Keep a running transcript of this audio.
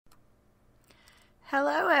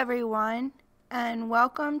Hello, everyone, and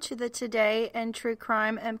welcome to the Today in True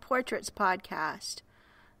Crime and Portraits podcast.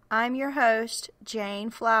 I'm your host, Jane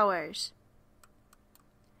Flowers.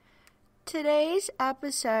 Today's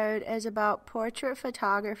episode is about portrait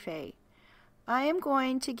photography. I am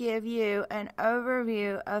going to give you an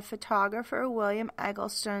overview of photographer William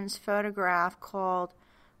Eggleston's photograph called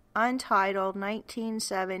Untitled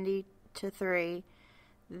 1970-3,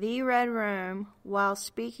 The Red Room, while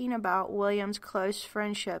speaking about William's close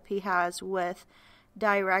friendship he has with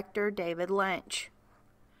director David Lynch.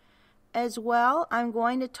 As well, I'm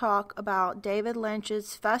going to talk about David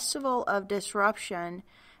Lynch's Festival of Disruption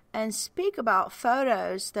and speak about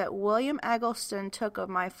photos that William Eggleston took of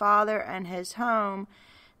my father and his home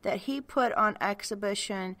that he put on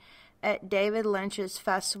exhibition at David Lynch's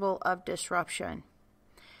Festival of Disruption.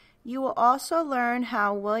 You will also learn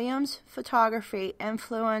how William's photography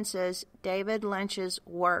influences David Lynch's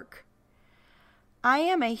work. I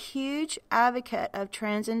am a huge advocate of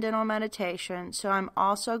Transcendental Meditation, so I'm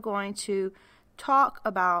also going to talk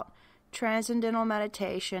about Transcendental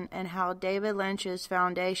Meditation and how David Lynch's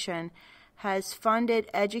foundation has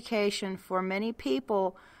funded education for many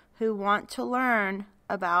people who want to learn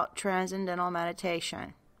about Transcendental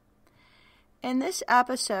Meditation. In this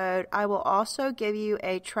episode, I will also give you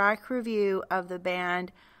a track review of the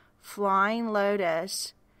band Flying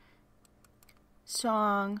Lotus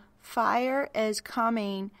song Fire is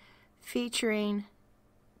Coming featuring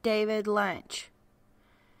David Lynch.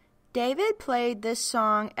 David played this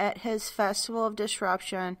song at his Festival of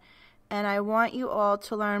Disruption, and I want you all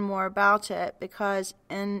to learn more about it because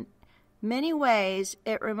in many ways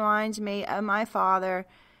it reminds me of my father,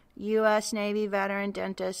 U.S. Navy veteran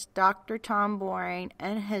dentist Dr. Tom Boring,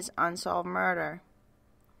 and his unsolved murder.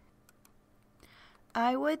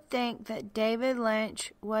 I would think that David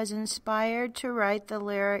Lynch was inspired to write the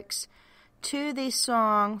lyrics to the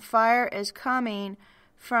song Fire is Coming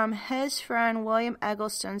from his friend William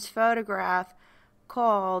Eggleston's photograph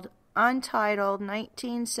called Untitled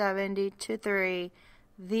 1970-3,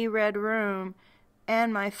 The Red Room,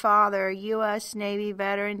 and my father, U.S. Navy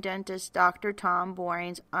veteran dentist Dr. Tom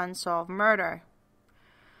Boring's unsolved murder.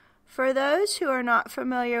 For those who are not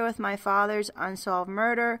familiar with my father's unsolved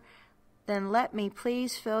murder, then let me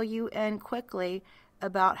please fill you in quickly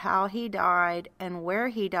about how he died and where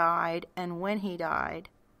he died and when he died.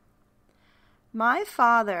 My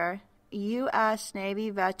father, U.S. Navy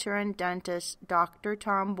veteran dentist Dr.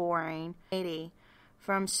 Tom Boring, 80,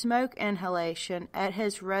 from smoke inhalation at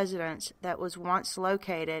his residence that was once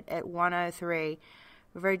located at 103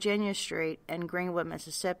 Virginia Street in Greenwood,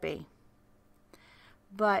 Mississippi.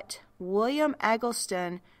 But William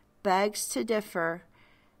Eggleston begs to differ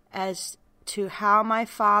as to how my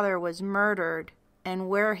father was murdered and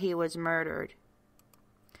where he was murdered.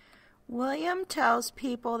 William tells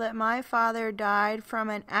people that my father died from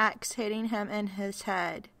an axe hitting him in his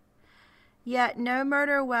head. Yet no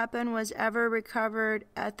murder weapon was ever recovered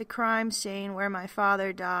at the crime scene where my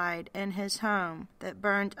father died in his home that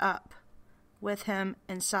burned up with him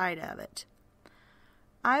inside of it.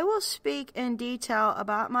 I will speak in detail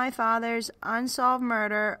about my father's unsolved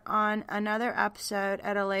murder on another episode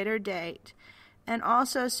at a later date, and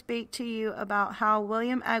also speak to you about how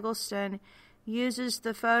William Eggleston uses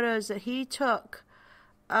the photos that he took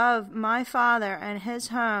of my father and his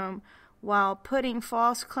home while putting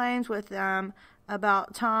false claims with them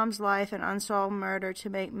about Tom's life and unsolved murder to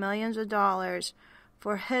make millions of dollars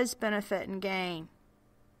for his benefit and gain.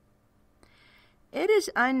 It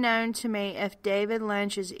is unknown to me if David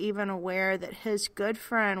Lynch is even aware that his good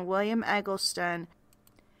friend William Eggleston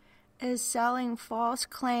is selling false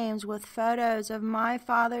claims with photos of my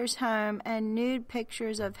father's home and nude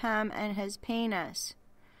pictures of him and his penis.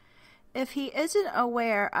 If he isn't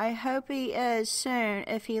aware, I hope he is soon.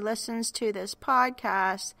 If he listens to this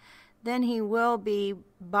podcast, then he will be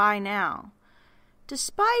by now.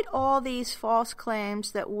 Despite all these false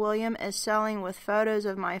claims that William is selling with photos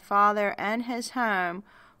of my father and his home,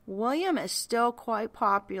 William is still quite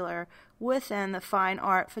popular within the fine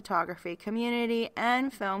art photography community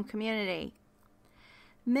and film community.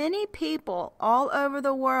 Many people all over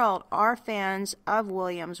the world are fans of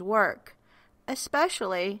William's work,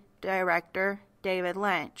 especially director David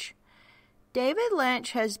Lynch. David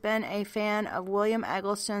Lynch has been a fan of William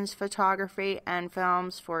Eggleston's photography and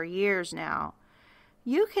films for years now.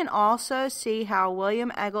 You can also see how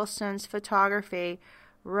William Eggleston's photography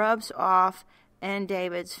rubs off in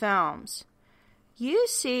David's films. You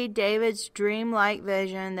see David's dreamlike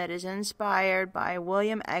vision that is inspired by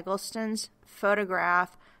William Eggleston's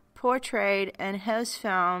photograph portrayed in his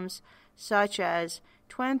films such as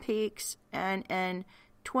Twin Peaks and in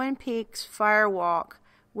Twin Peaks Firewalk,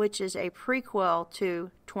 which is a prequel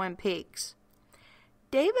to Twin Peaks.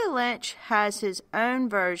 David Lynch has his own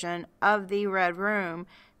version of the Red Room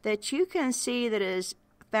that you can see that is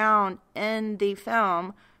found in the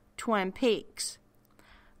film Twin Peaks.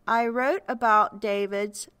 I wrote about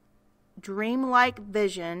David's dreamlike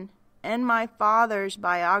vision in my father's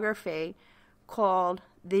biography called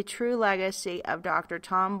The True Legacy of Dr.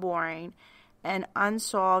 Tom Boring, an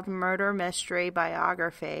unsolved murder mystery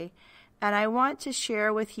biography, and I want to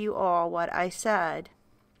share with you all what I said.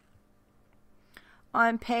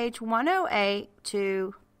 On page 108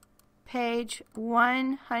 to page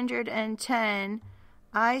 110,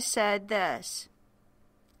 I said this.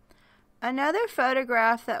 Another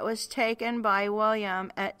photograph that was taken by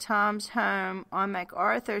William at Tom's home on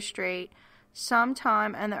MacArthur Street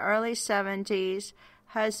sometime in the early 70s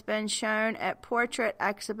has been shown at portrait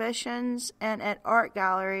exhibitions and at art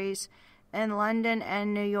galleries in London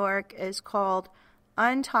and New York is called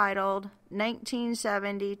Untitled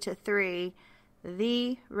 1970-3,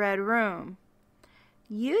 The Red Room.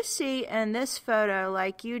 You see in this photo,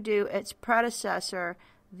 like you do its predecessor,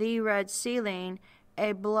 The Red Ceiling,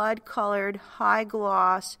 a blood-colored,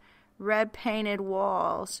 high-gloss, red-painted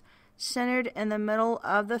walls. Centered in the middle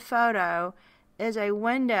of the photo is a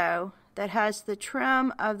window that has the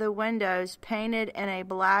trim of the windows painted in a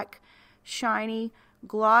black, shiny,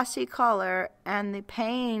 glossy color, and the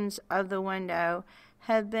panes of the window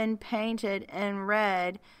have been painted in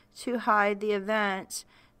red to hide the events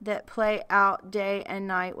that play out day and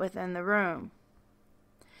night within the room.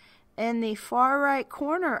 In the far right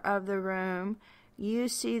corner of the room, you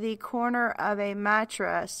see the corner of a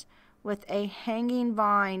mattress with a hanging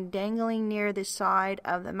vine dangling near the side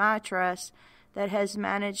of the mattress that has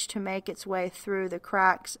managed to make its way through the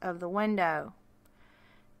cracks of the window.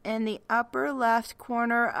 In the upper left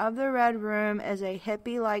corner of the Red Room is a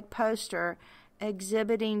hippie-like poster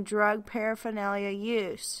exhibiting drug paraphernalia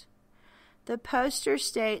use. The poster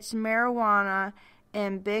states marijuana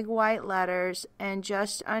in big white letters, and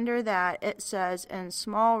just under that it says in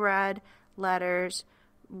small red letters,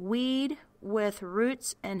 "Weed with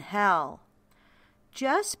roots in hell."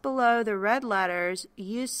 Just below the red letters,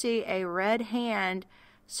 you see a red hand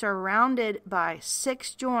surrounded by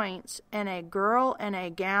 6 joints and a girl in a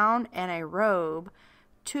gown and a robe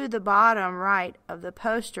to the bottom right of the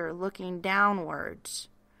poster looking downwards.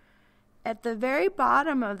 At the very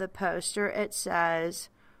bottom of the poster it says,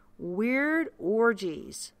 "Weird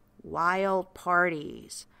orgies, wild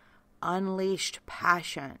parties, unleashed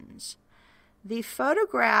passions." The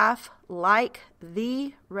photograph, like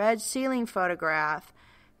the red ceiling photograph,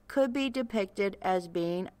 could be depicted as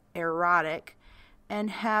being erotic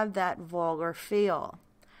and have that vulgar feel.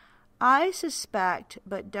 I suspect,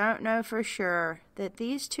 but don't know for sure, that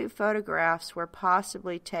these two photographs were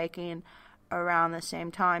possibly taken around the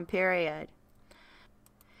same time period.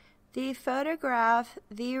 The photograph,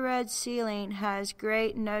 The Red Ceiling, has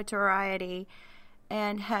great notoriety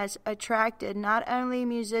and has attracted not only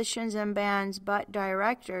musicians and bands, but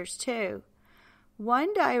directors too.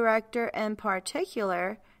 One director in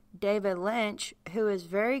particular, David Lynch, who is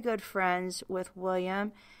very good friends with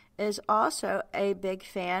William, is also a big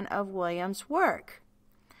fan of William's work.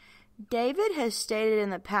 David has stated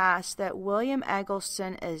in the past that William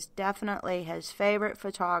Eggleston is definitely his favorite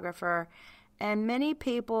photographer, and many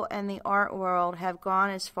people in the art world have gone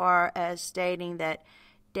as far as stating that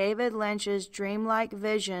David Lynch's dreamlike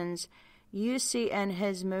visions you see in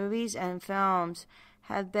his movies and films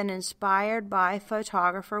have been inspired by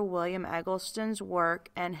photographer William Eggleston's work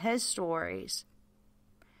and his stories.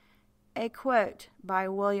 A quote by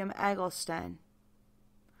William Eggleston: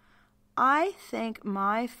 "I think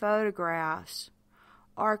my photographs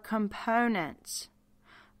are components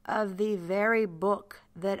of the very book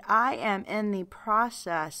that I am in the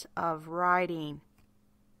process of writing."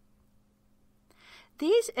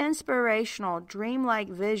 These inspirational, dreamlike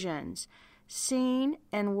visions seen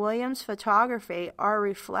in William's photography are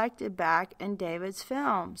reflected back in David's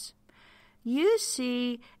films. You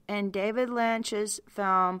see in David Lynch's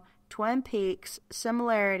film Twin Peaks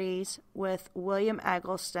similarities with William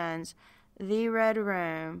Eggleston's The Red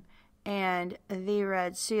Room and The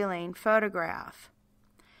Red Ceiling photograph.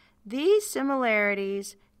 These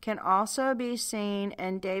similarities can also be seen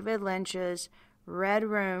in David Lynch's Red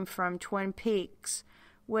Room from Twin Peaks,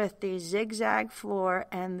 with the zigzag floor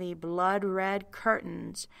and the blood-red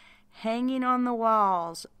curtains hanging on the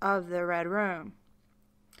walls of the Red Room.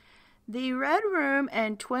 The Red Room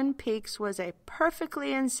in Twin Peaks was a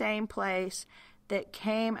perfectly insane place that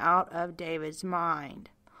came out of David's mind.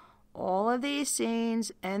 All of these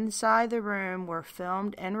scenes inside the room were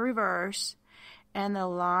filmed in reverse, and the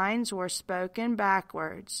lines were spoken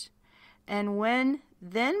backwards. And when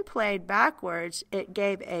then played backwards, it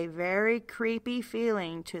gave a very creepy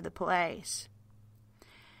feeling to the place.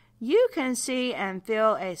 You can see and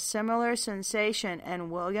feel a similar sensation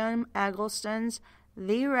in William Eggleston's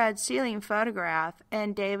The Red Ceiling photograph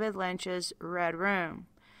and David Lynch's Red Room.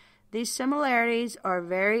 These similarities are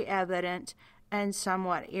very evident and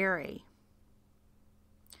somewhat eerie.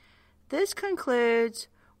 This concludes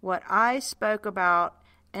what I spoke about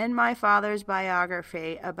in my father's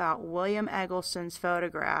biography about William Eggleston's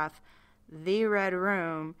photograph, The Red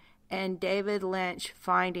Room, and David Lynch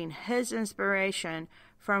finding his inspiration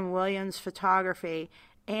from William's photography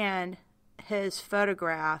and his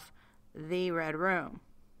photograph, The Red Room.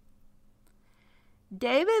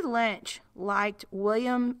 David Lynch liked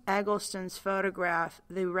William Eggleston's photograph,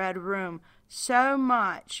 The Red Room, so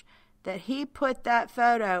much that he put that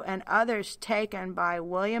photo and others taken by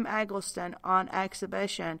William Eggleston on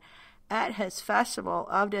exhibition at his Festival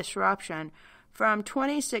of Disruption from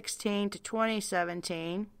 2016 to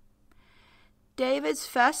 2017. David's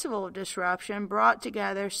Festival of Disruption brought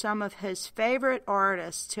together some of his favorite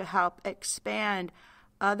artists to help expand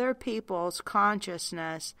other people's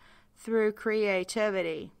consciousness through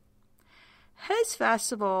creativity. His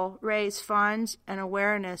festival raised funds and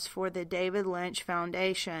awareness for the David Lynch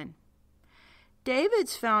Foundation.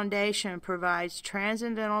 David's foundation provides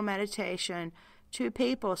transcendental meditation to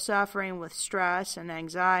people suffering with stress and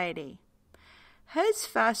anxiety. His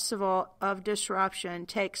Festival of Disruption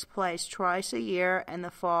takes place twice a year in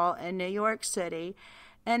the fall in New York City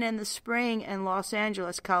and in the spring in Los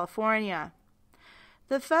Angeles, California.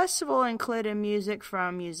 The festival included music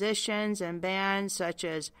from musicians and bands such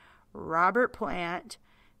as Robert Plant,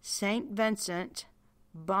 St. Vincent,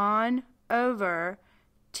 Bon Iver,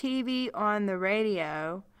 TV on the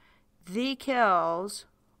Radio, The Kills,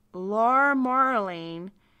 Laura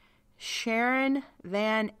Marling, Sharon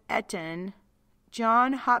Van Etten,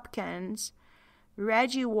 John Hopkins,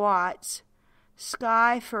 Reggie Watts,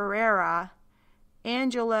 Sky Ferreira,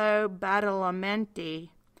 Angelo Badalamenti,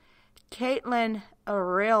 Caitlin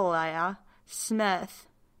Aurelia Smith,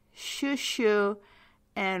 Shushu,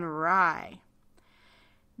 and Rye.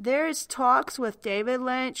 There's talks with David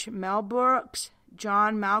Lynch, Mel Brooks,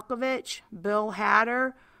 John Malkovich, Bill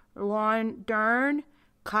Hader, Lon Dern,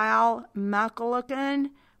 Kyle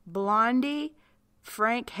MacLachlan, Blondie,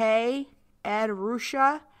 Frank Hay, Ed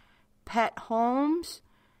Ruscha, Pet Holmes,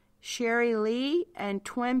 Sherry Lee, and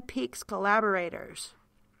Twin Peaks collaborators.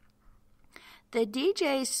 The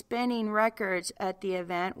DJs spinning records at the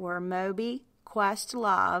event were Moby,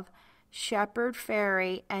 Questlove, Shepard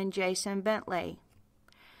Fairey, and Jason Bentley.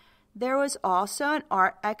 There was also an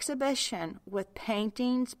art exhibition with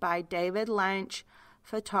paintings by David Lynch,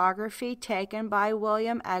 photography taken by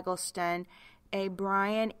William Eggleston, a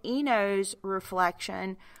Brian Eno's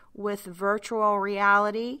reflection with virtual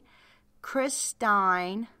reality, Chris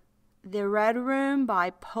Stein, The Red Room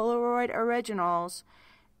by Polaroid Originals,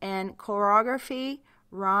 and choreography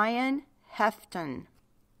Ryan Hefton.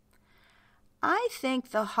 I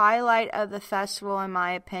think the highlight of the festival, in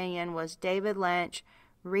my opinion, was David Lynch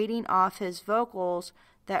reading off his vocals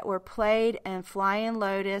that were played in Flying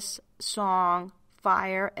Lotus' song,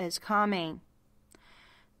 Fire is Coming.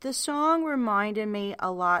 The song reminded me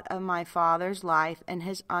a lot of my father's life and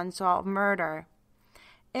his unsolved murder.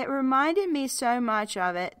 It reminded me so much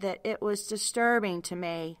of it that it was disturbing to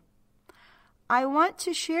me. I want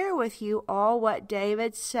to share with you all what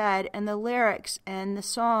David said in the lyrics in the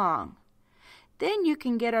song. Then you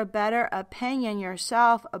can get a better opinion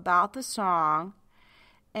yourself about the song,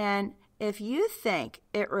 and if you think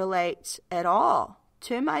it relates at all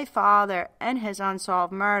to my father and his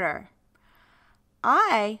unsolved murder.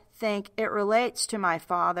 I think it relates to my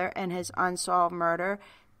father and his unsolved murder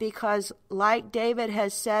because, like David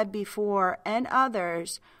has said before and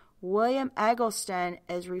others, William Eggleston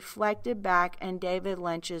is reflected back in David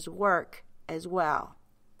Lynch's work as well.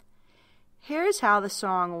 Here's how the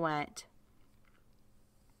song went.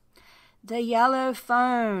 The yellow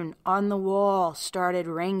phone on the wall started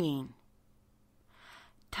ringing.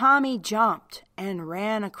 Tommy jumped and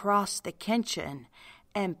ran across the kitchen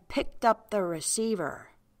and picked up the receiver.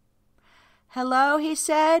 "Hello," he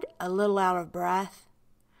said, a little out of breath.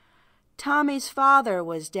 Tommy's father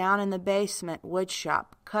was down in the basement woodshop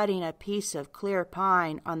cutting a piece of clear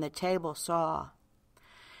pine on the table saw.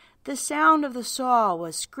 The sound of the saw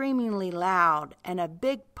was screamingly loud, and a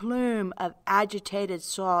big plume of agitated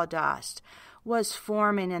sawdust was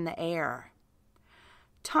forming in the air.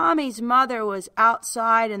 Tommy's mother was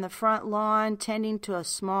outside in the front lawn tending to a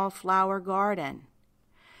small flower garden.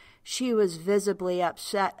 She was visibly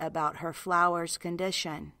upset about her flower's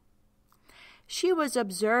condition. She was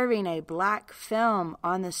observing a black film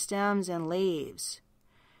on the stems and leaves,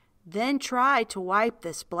 then tried to wipe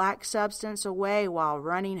this black substance away while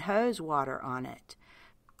running hose water on it.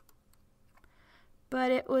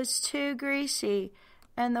 But it was too greasy,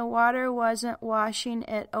 and the water wasn't washing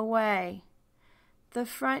it away. The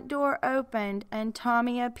front door opened, and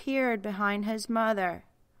Tommy appeared behind his mother.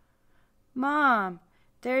 "Mom,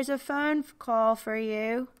 there's a phone call for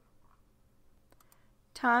you."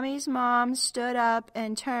 Tommy's mom stood up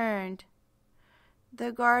and turned,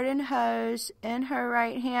 the garden hose in her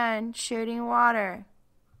right hand shooting water.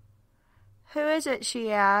 "Who is it?"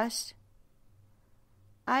 she asked.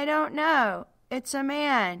 "I don't know. It's a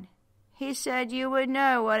man. He said you would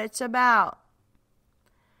know what it's about."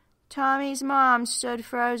 Tommy's mom stood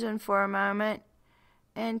frozen for a moment,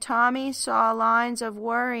 and Tommy saw lines of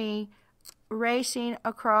worry racing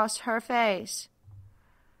across her face.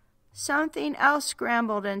 Something else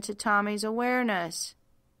scrambled into Tommy's awareness.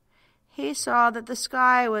 He saw that the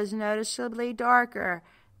sky was noticeably darker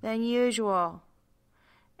than usual,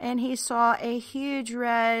 and he saw a huge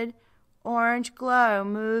red-orange glow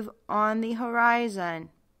move on the horizon.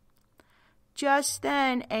 Just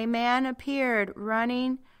then, a man appeared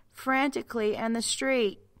running frantically in the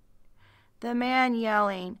street. The man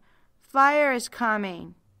yelling, "Fire is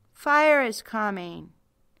coming! Fire is coming!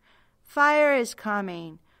 Fire is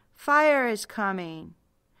coming! Fire is coming!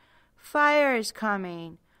 Fire is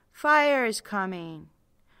coming! Fire is coming!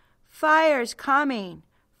 Fire is coming!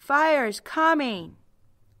 Fire is coming!"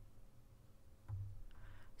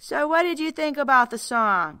 So what did you think about the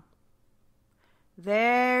song?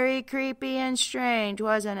 Very creepy and strange,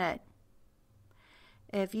 wasn't it?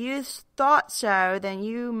 If you thought so, then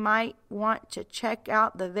you might want to check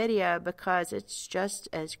out the video because it's just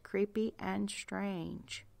as creepy and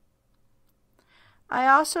strange. I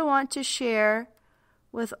also want to share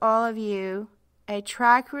with all of you a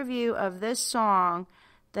track review of this song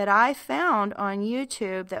that I found on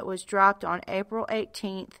YouTube that was dropped on April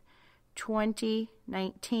 18th,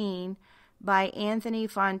 2019 by Anthony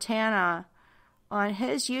Fontana on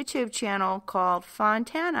his YouTube channel called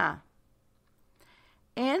Fontana.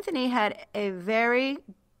 Anthony had a very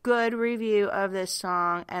good review of this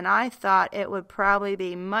song, and I thought it would probably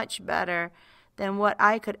be much better than what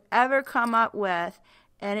I could ever come up with,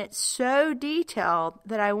 and it's so detailed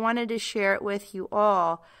that I wanted to share it with you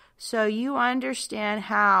all so you understand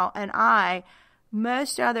how, and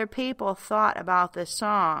most other people thought about this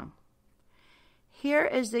song. Here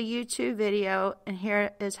is the YouTube video, and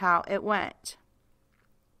here is how it went.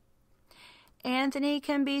 Anthony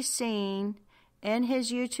can be seen in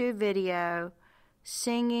his YouTube video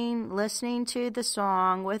singing, listening to the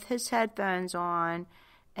song with his headphones on,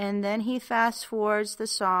 and then he fast forwards the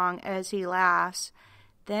song as he laughs.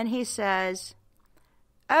 Then he says,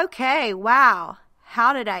 "Okay, wow,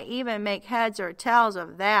 how did I even make heads or tails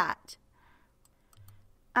of that?"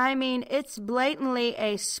 I mean, it's blatantly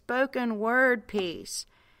a spoken word piece.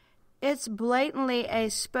 It's blatantly a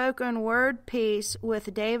spoken word piece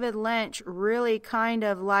with David Lynch really kind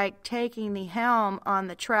of like taking the helm on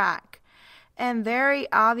the track. And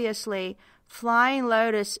very obviously, Flying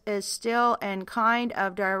Lotus is still in kind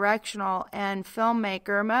of directional and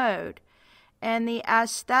filmmaker mode. And the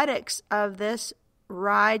aesthetics of this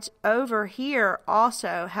Rides Over Here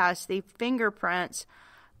also has the fingerprints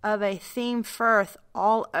of a theme Firth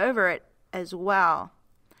all over it as well.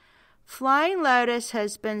 Flying Lotus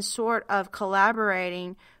has been sort of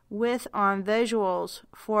collaborating with on visuals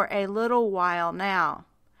for a little while now.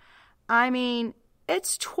 I mean,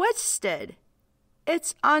 it's twisted.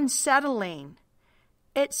 It's unsettling.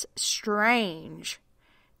 It's strange.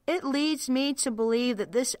 It leads me to believe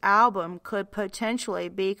that this album could potentially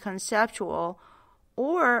be conceptual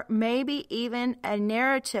or maybe even a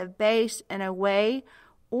narrative based in a way,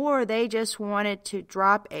 or they just wanted to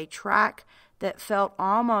drop a track that felt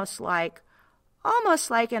almost like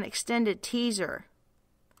an extended teaser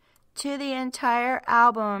to the entire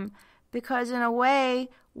album, because in a way,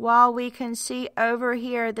 while we can see over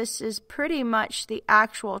here this is pretty much the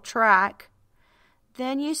actual track,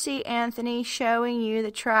 then you see Anthony showing you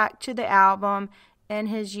the track to the album in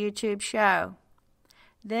his YouTube show.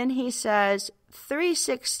 Then he says,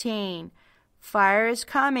 3:16, Fire is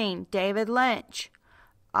Coming, David Lynch.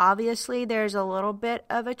 Obviously, there's a little bit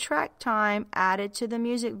of a track time added to the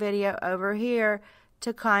music video over here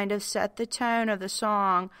to kind of set the tone of the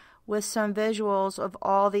song with some visuals of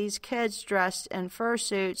all these kids dressed in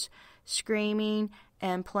fursuits, screaming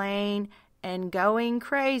and playing and going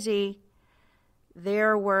crazy.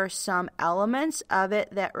 There were some elements of it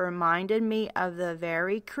that reminded me of the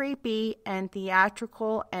very creepy and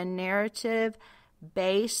theatrical and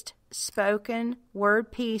narrative-based spoken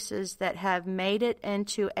word pieces that have made it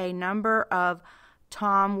into a number of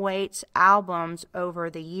Tom Waits albums over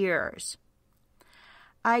the years.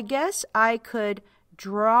 I guess I could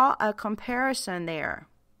draw a comparison there.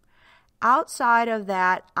 Outside of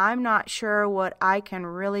that, I'm not sure what I can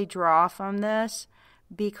really draw from this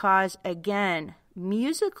because, again,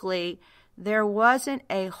 musically, there wasn't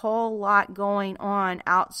a whole lot going on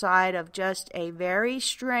outside of just a very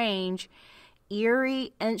strange,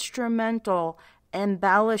 eerie instrumental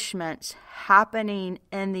embellishments happening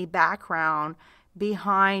in the background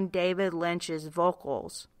behind David Lynch's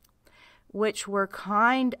vocals, which were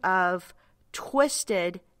kind of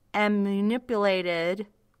twisted and manipulated,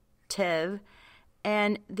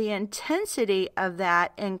 and the intensity of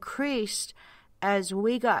that increased as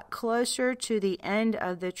we got closer to the end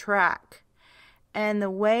of the track. And the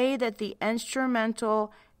way that the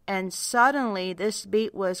instrumental and suddenly this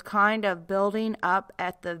beat was kind of building up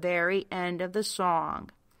at the very end of the song,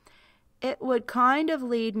 it would kind of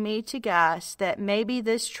lead me to guess that maybe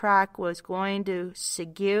this track was going to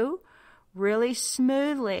segue really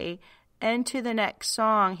smoothly into the next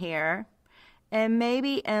song here, and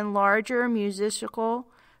maybe in larger musical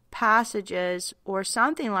passages or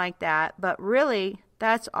something like that, but really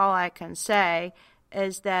that's all I can say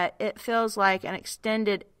is that it feels like an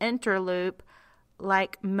extended interloop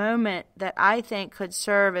like moment that I think could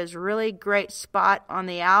serve as a really great spot on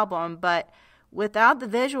the album, but without the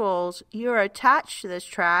visuals, you're attached to this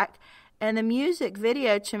track, and the music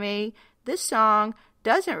video, to me, this song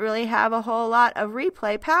doesn't really have a whole lot of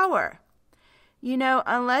replay power. You know,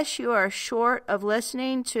 unless you are short of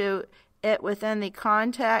listening to it within the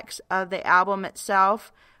context of the album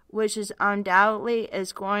itself, which is undoubtedly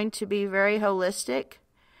is going to be very holistic,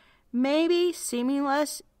 maybe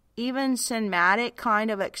seamless, even cinematic kind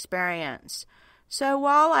of experience. So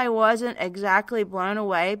while I wasn't exactly blown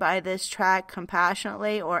away by this track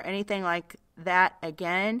compassionately or anything like that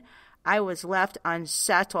again, I was left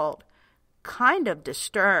unsettled, kind of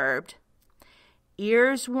disturbed,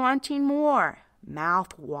 ears wanting more,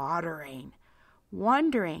 mouth watering,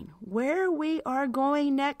 wondering where we are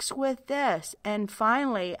going next with this. And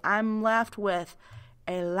finally, I'm left with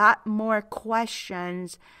a lot more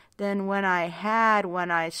questions than when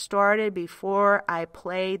I started before I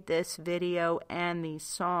played this video and the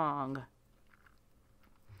song.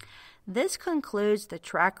 This concludes the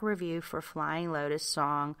track review for Flying Lotus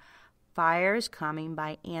song Fire's Coming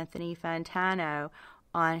by Anthony Fantano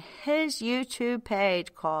on his YouTube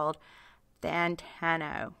page called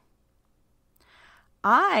Fantano.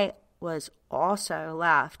 I was also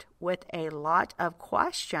left with a lot of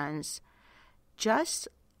questions, just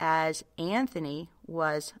as Anthony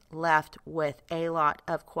was left with a lot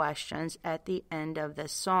of questions at the end of the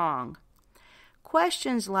song.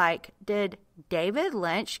 Questions like, did David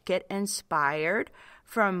Lynch get inspired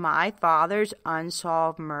from my father's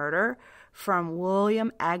unsolved murder, from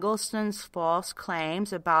William Eggleston's false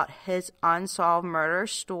claims about his unsolved murder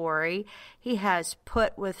story he has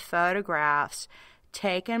put with photographs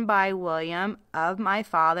taken by William of my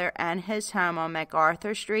father and his home on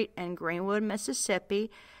MacArthur Street in Greenwood, Mississippi,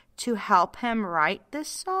 to help him write this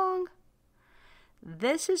song?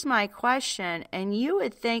 This is my question, and you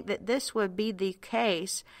would think that this would be the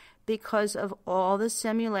case because of all the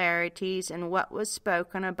similarities in what was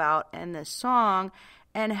spoken about in the song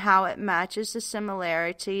and how it matches the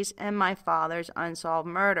similarities in my father's unsolved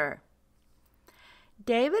murder.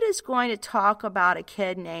 David is going to talk about a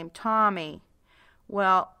kid named Tommy.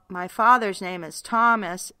 Well, my father's name is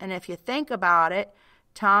Thomas, and if you think about it,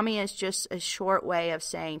 Tommy is just a short way of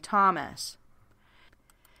saying Thomas.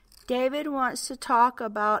 David wants to talk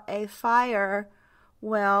about a fire.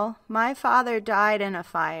 Well, my father died in a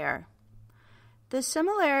fire. The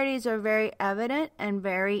similarities are very evident and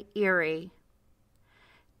very eerie.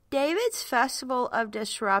 David's Festival of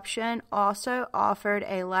Disruption also offered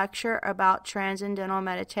a lecture about Transcendental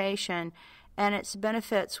Meditation and its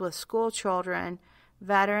benefits with school children,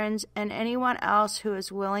 veterans, and anyone else who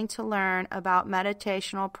is willing to learn about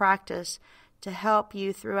meditational practice to help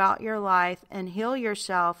you throughout your life and heal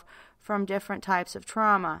yourself from different types of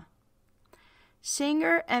trauma.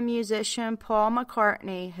 Singer and musician Paul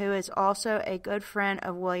McCartney, who is also a good friend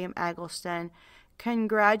of William Eggleston,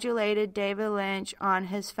 congratulated David Lynch on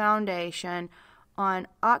his foundation on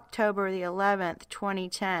October the 11th,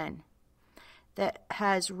 2010. That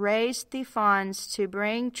has raised the funds to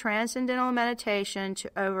bring Transcendental Meditation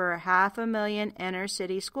to over 500,000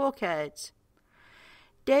 inner-city school kids.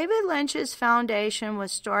 David Lynch's foundation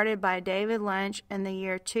was started by David Lynch in the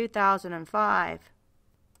year 2005.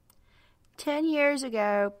 10 years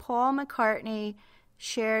ago, Paul McCartney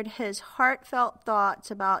shared his heartfelt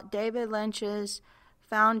thoughts about David Lynch's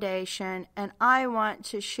foundation, and I want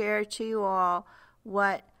to share to you all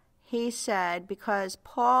what he said, because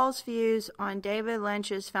Paul's views on David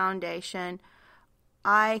Lynch's foundation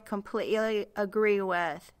I completely agree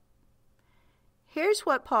with. Here's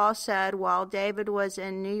what Paul said while David was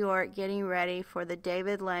in New York getting ready for the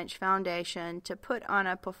David Lynch Foundation to put on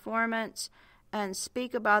a performance and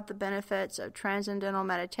speak about the benefits of Transcendental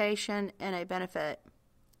Meditation in a benefit.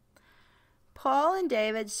 Paul and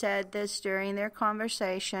David said this during their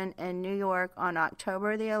conversation in New York on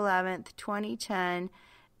October the 11th, 2010,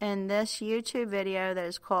 in this YouTube video that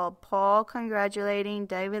is called Paul Congratulating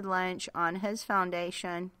David Lynch on His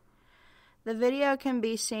Foundation. The video can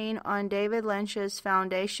be seen on David Lynch's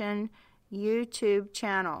Foundation YouTube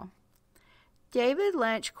channel. David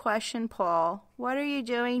Lynch questioned Paul, "What are you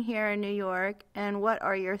doing here in New York, and what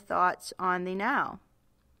are your thoughts on the now?"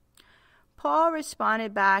 Paul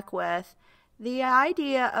responded back with, "The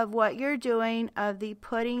idea of what you're doing of the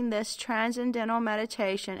putting this transcendental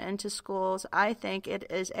meditation into schools, I think it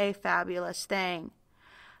is a fabulous thing.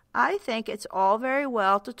 I think it's all very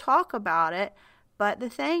well to talk about it, but the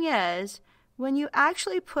thing is, when you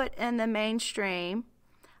actually put in the mainstream,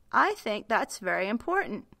 I think that's very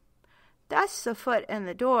important. That's the foot in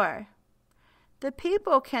the door. The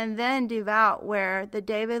people can then devote where the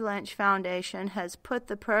David Lynch Foundation has put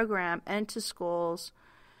the program into schools.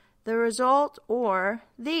 The result, or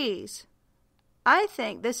these. I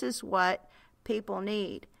think this is what people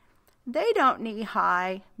need. They don't need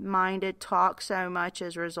high-minded talk so much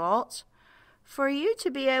as results. For you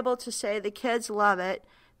to be able to say the kids love it,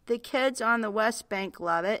 the kids on the West Bank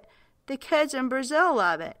love it, the kids in Brazil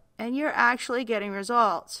love it, and you're actually getting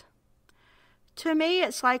results. To me,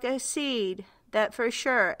 it's like a seed that for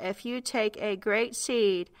sure, if you take a great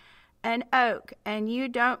seed, an oak, and you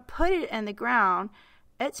don't put it in the ground,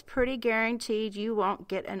 it's pretty guaranteed you won't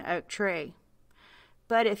get an oak tree.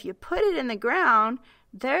 But if you put it in the ground,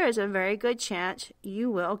 there is a very good chance you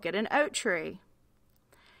will get an oak tree."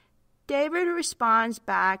 David responds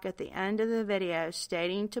back at the end of the video,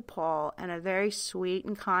 stating to Paul in a very sweet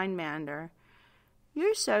and kind manner,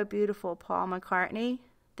 "You're so beautiful, Paul McCartney,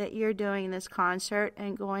 that you're doing this concert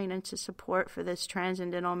and going into support for this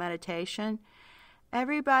transcendental meditation.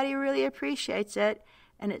 Everybody really appreciates it,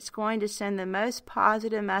 and it's going to send the most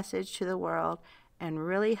positive message to the world and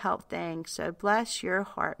really help things, so bless your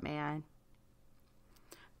heart, man."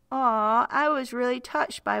 Aw, I was really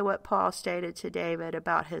touched by what Paul stated to David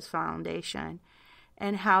about his foundation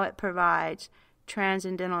and how it provides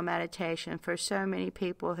transcendental meditation for so many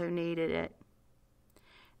people who needed it.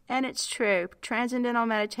 And it's true, transcendental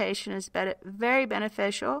meditation is very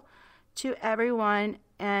beneficial to everyone,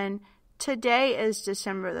 and today is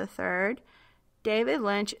December the 3rd. David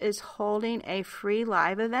Lynch is holding a free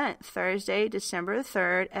live event Thursday, December the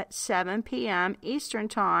 3rd at 7 p.m. Eastern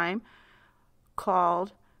Time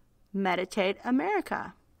called Meditate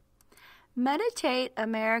America. Meditate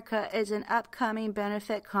America is an upcoming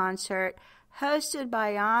benefit concert hosted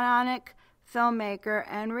by Ionic filmmaker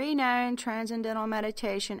and renowned transcendental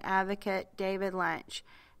meditation advocate David Lynch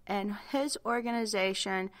and his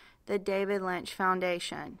organization, the David Lynch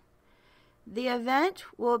Foundation. The event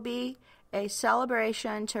will be a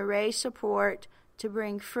celebration to raise support to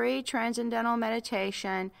bring free transcendental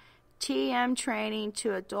meditation, TM training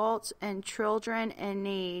to adults and children in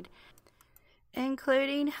need,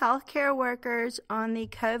 including healthcare workers on the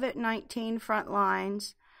COVID-19 front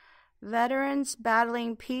lines, veterans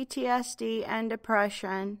battling PTSD and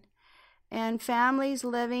depression, and families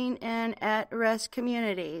living in at-risk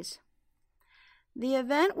communities. The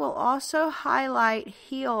event will also highlight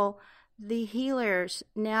Heal the Healers,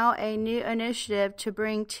 now a new initiative to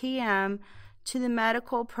bring TM to the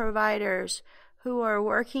medical providers who are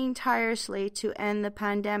working tirelessly to end the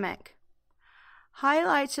pandemic.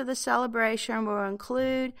 Highlights of the celebration will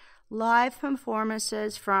include live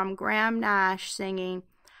performances from Graham Nash singing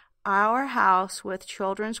Our House with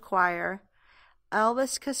Children's Choir,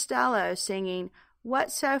 Elvis Costello singing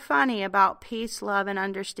What's So Funny About Peace, Love, and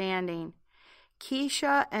Understanding,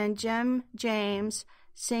 Keisha and Jim James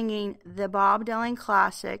singing the Bob Dylan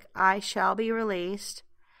classic I Shall Be Released,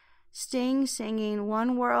 Sting singing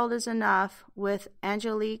One World Is Enough with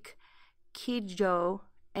Angelique Kidjo,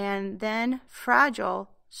 and then Fragile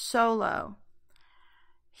solo.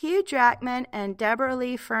 Hugh Jackman and Deborah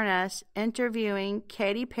Lee Furness interviewing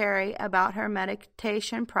Katy Perry about her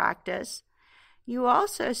meditation practice. You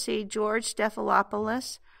also see George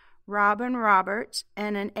Stephanopoulos, Robin Roberts,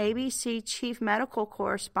 and an ABC chief medical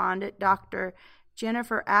correspondent, Dr.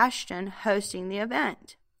 Jennifer Ashton, hosting the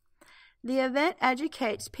event. The event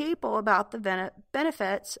educates people about the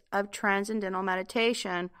benefits of transcendental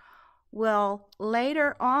meditation. Well,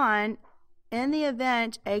 later on in the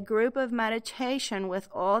event, a group of meditation with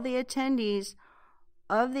all the attendees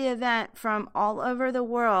of the event from all over the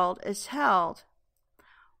world is held.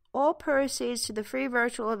 All proceeds to the free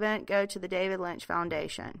virtual event go to the David Lynch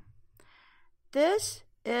Foundation. This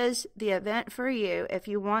is the event for you if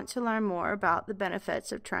you want to learn more about the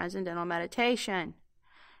benefits of transcendental meditation.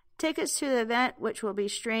 Tickets to the event, which will be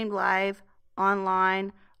streamed live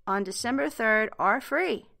online on December 3rd, are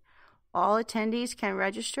free. All attendees can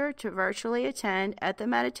register to virtually attend at the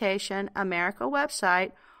Meditation America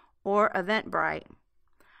website or Eventbrite.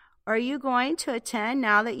 Are you going to attend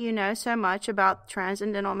now that you know so much about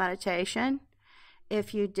transcendental meditation?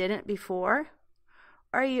 If you didn't before?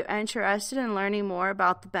 Are you interested in learning more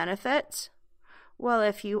about the benefits? Well,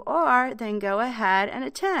 if you are, then go ahead and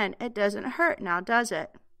attend. It doesn't hurt now, does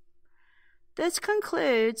it? This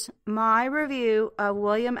concludes my review of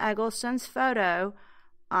William Eggleston's photo,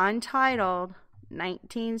 Untitled,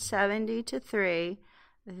 1970-3,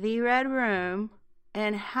 The Red Room,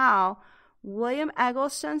 and how William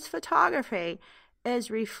Eggleston's photography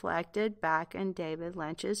is reflected back in David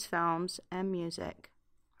Lynch's films and music.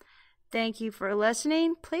 Thank you for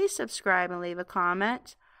listening. Please subscribe and leave a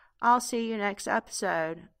comment. I'll see you next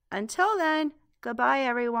episode. Until then, goodbye,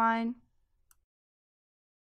 everyone.